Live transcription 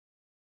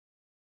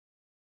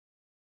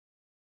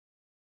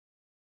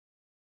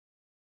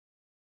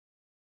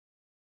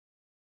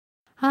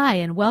Hi,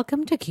 and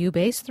welcome to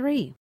Cubase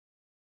 3.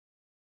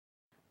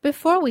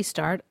 Before we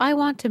start, I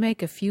want to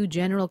make a few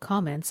general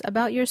comments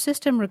about your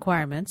system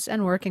requirements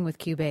and working with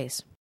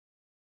Cubase.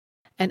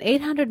 An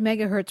 800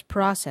 MHz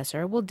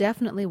processor will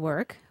definitely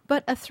work,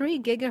 but a 3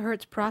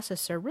 GHz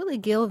processor really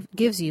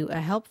gives you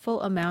a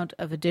helpful amount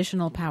of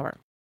additional power.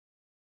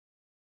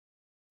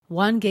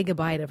 1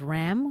 GB of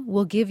RAM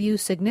will give you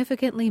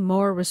significantly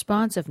more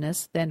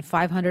responsiveness than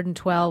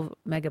 512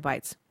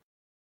 MB.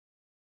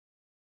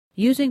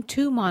 Using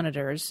 2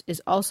 monitors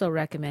is also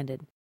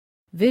recommended.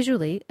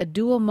 Visually, a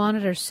dual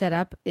monitor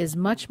setup is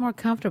much more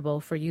comfortable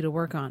for you to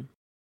work on.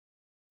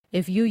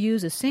 If you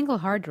use a single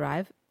hard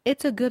drive,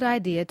 it's a good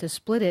idea to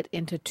split it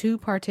into 2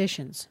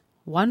 partitions,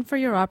 one for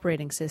your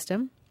operating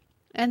system,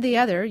 and the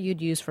other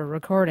you'd use for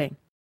recording.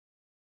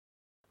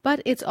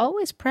 But it's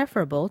always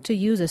preferable to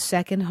use a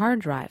second hard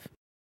drive.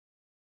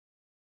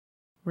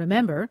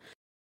 Remember,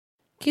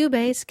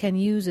 Cubase can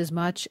use as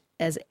much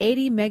as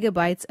 80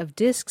 megabytes of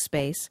disk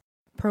space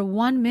per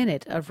 1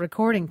 minute of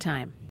recording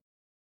time.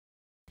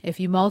 If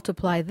you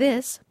multiply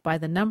this by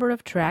the number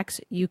of tracks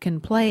you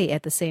can play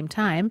at the same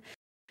time,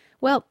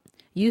 well,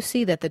 you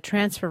see that the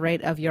transfer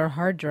rate of your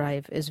hard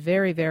drive is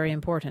very, very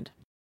important.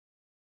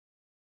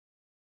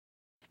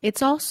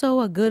 It's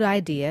also a good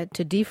idea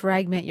to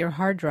defragment your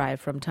hard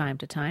drive from time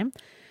to time.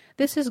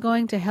 This is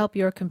going to help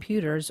your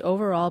computer's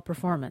overall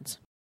performance.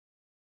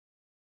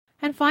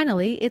 And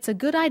finally, it's a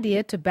good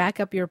idea to back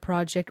up your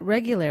project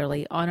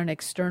regularly on an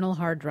external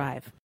hard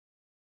drive.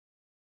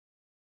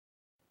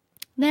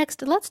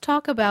 Next, let's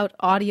talk about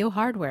audio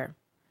hardware.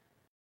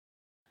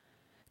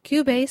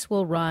 Cubase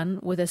will run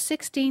with a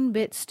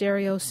 16-bit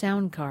stereo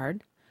sound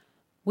card,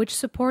 which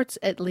supports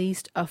at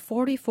least a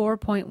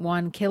 44.1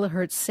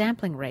 kHz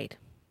sampling rate.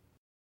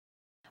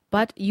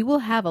 But you will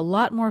have a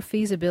lot more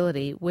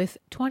feasibility with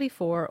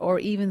 24 or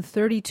even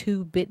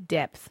 32-bit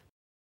depth.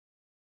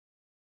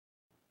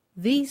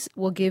 These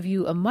will give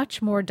you a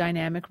much more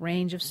dynamic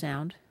range of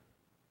sound,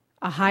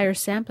 a higher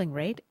sampling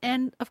rate,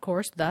 and, of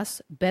course,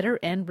 thus, better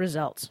end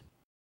results.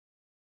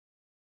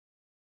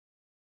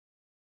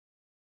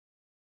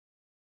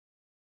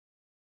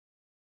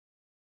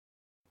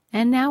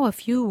 And now a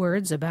few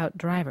words about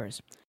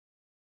drivers.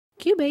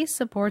 Cubase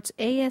supports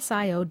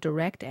ASIO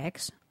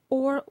Directx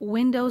or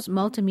Windows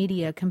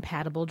Multimedia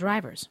compatible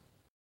drivers.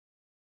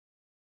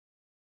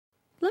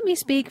 Let me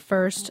speak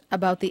first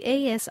about the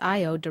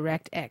ASIO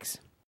Directx.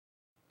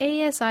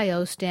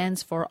 ASIO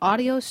stands for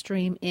Audio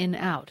Stream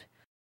In-Out.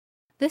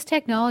 This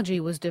technology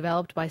was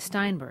developed by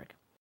Steinberg.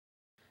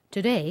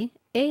 Today,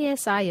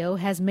 ASIO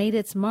has made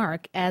its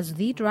mark as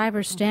the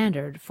driver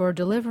standard for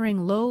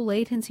delivering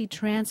low-latency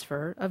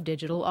transfer of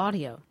digital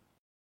audio.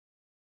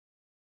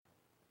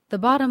 The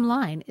bottom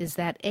line is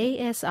that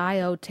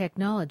ASIO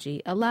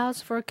technology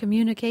allows for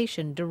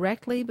communication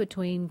directly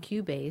between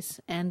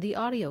Cubase and the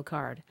audio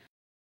card,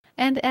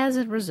 and as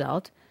a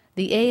result,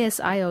 the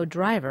ASIO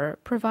driver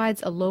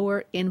provides a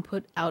lower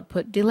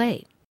input-output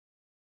delay.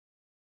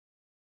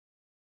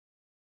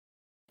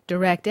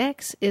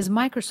 Directx is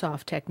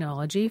Microsoft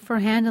technology for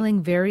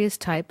handling various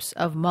types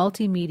of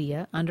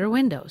multimedia under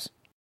Windows.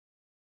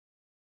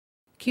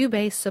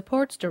 Cubase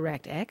supports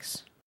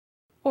Directx,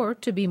 or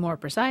to be more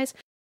precise,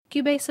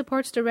 Cubase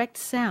supports Direct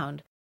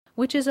Sound,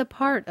 which is a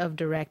part of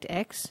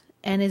Directx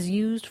and is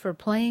used for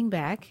playing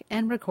back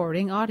and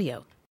recording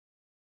audio.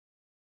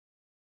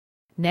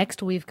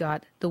 Next, we've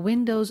got the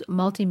Windows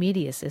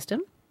Multimedia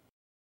system.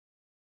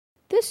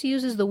 This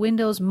uses the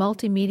Windows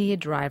Multimedia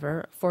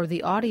driver for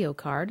the audio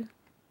card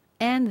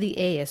and the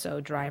ASO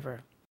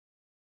driver.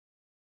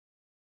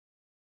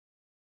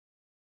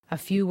 A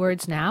few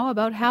words now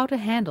about how to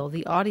handle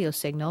the audio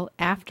signal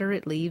after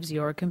it leaves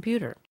your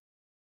computer.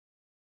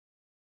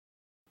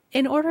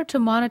 In order to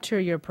monitor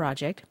your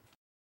project,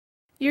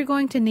 you're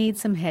going to need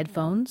some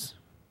headphones,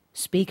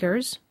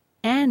 speakers,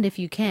 and if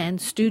you can,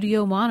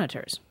 studio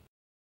monitors.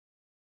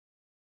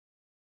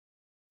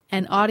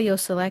 An audio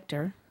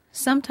selector,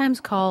 sometimes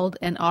called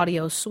an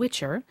audio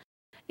switcher,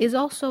 is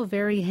also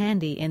very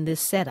handy in this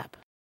setup.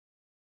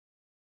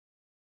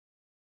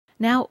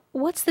 Now,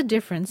 what's the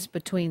difference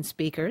between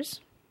speakers,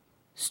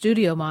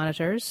 studio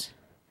monitors,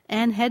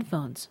 and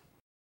headphones?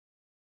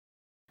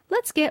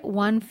 Let's get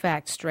one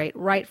fact straight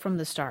right from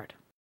the start.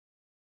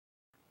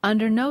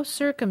 Under no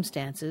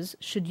circumstances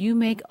should you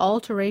make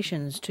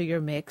alterations to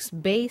your mix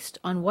based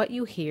on what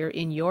you hear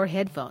in your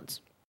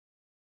headphones.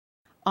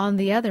 On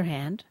the other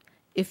hand,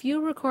 if you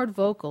record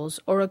vocals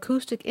or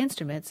acoustic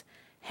instruments,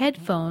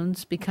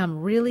 headphones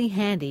become really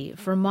handy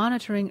for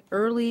monitoring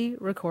early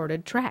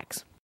recorded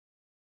tracks.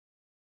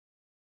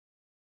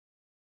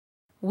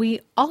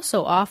 We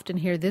also often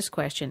hear this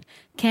question,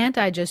 can't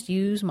I just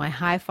use my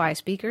hi-fi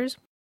speakers?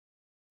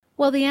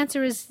 Well, the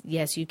answer is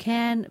yes, you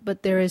can,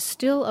 but there is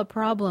still a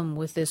problem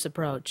with this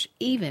approach,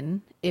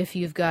 even if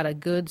you've got a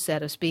good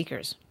set of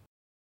speakers.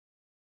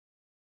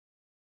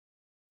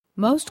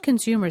 Most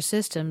consumer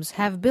systems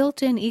have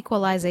built-in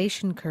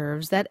equalization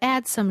curves that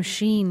add some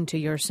sheen to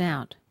your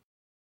sound.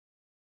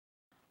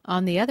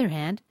 On the other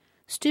hand,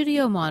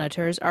 Studio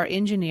monitors are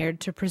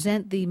engineered to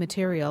present the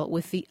material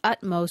with the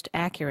utmost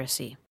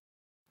accuracy.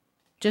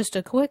 Just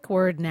a quick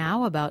word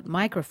now about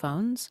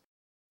microphones.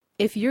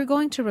 If you're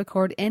going to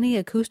record any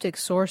acoustic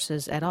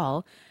sources at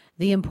all,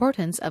 the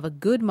importance of a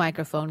good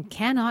microphone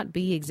cannot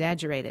be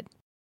exaggerated.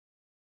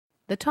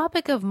 The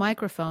topic of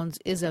microphones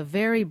is a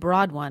very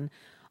broad one,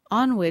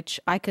 on which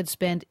I could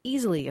spend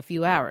easily a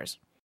few hours.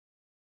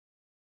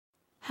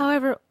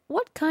 However,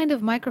 what kind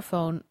of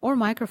microphone or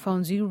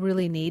microphones you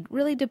really need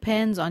really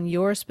depends on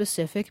your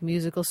specific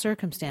musical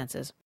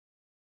circumstances.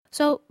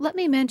 So let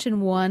me mention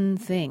one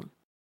thing.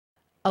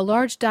 A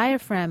large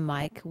diaphragm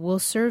mic will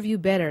serve you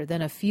better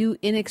than a few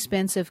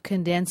inexpensive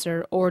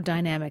condenser or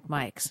dynamic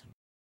mics.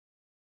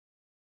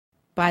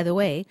 By the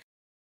way,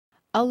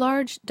 a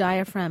large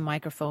diaphragm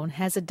microphone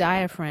has a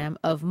diaphragm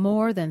of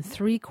more than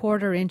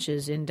 3/4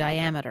 inches in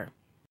diameter.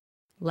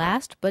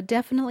 Last but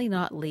definitely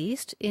not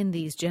least in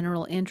these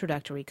general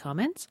introductory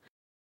comments,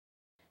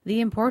 the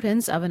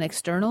importance of an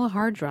external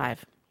hard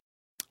drive.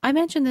 I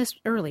mentioned this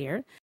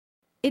earlier.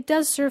 It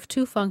does serve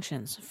two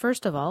functions.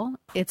 First of all,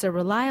 it's a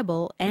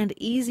reliable and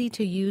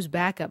easy-to-use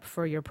backup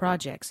for your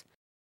projects.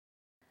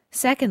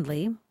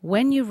 Secondly,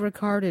 when you've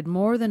recorded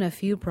more than a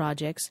few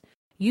projects,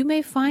 you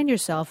may find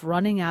yourself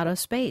running out of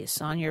space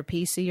on your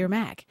PC or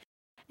Mac,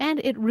 and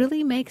it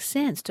really makes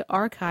sense to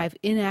archive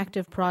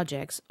inactive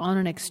projects on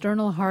an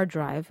external hard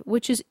drive,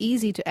 which is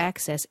easy to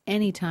access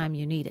anytime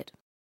you need it.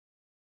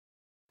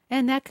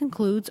 And that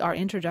concludes our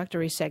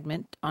introductory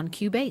segment on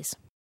Cubase.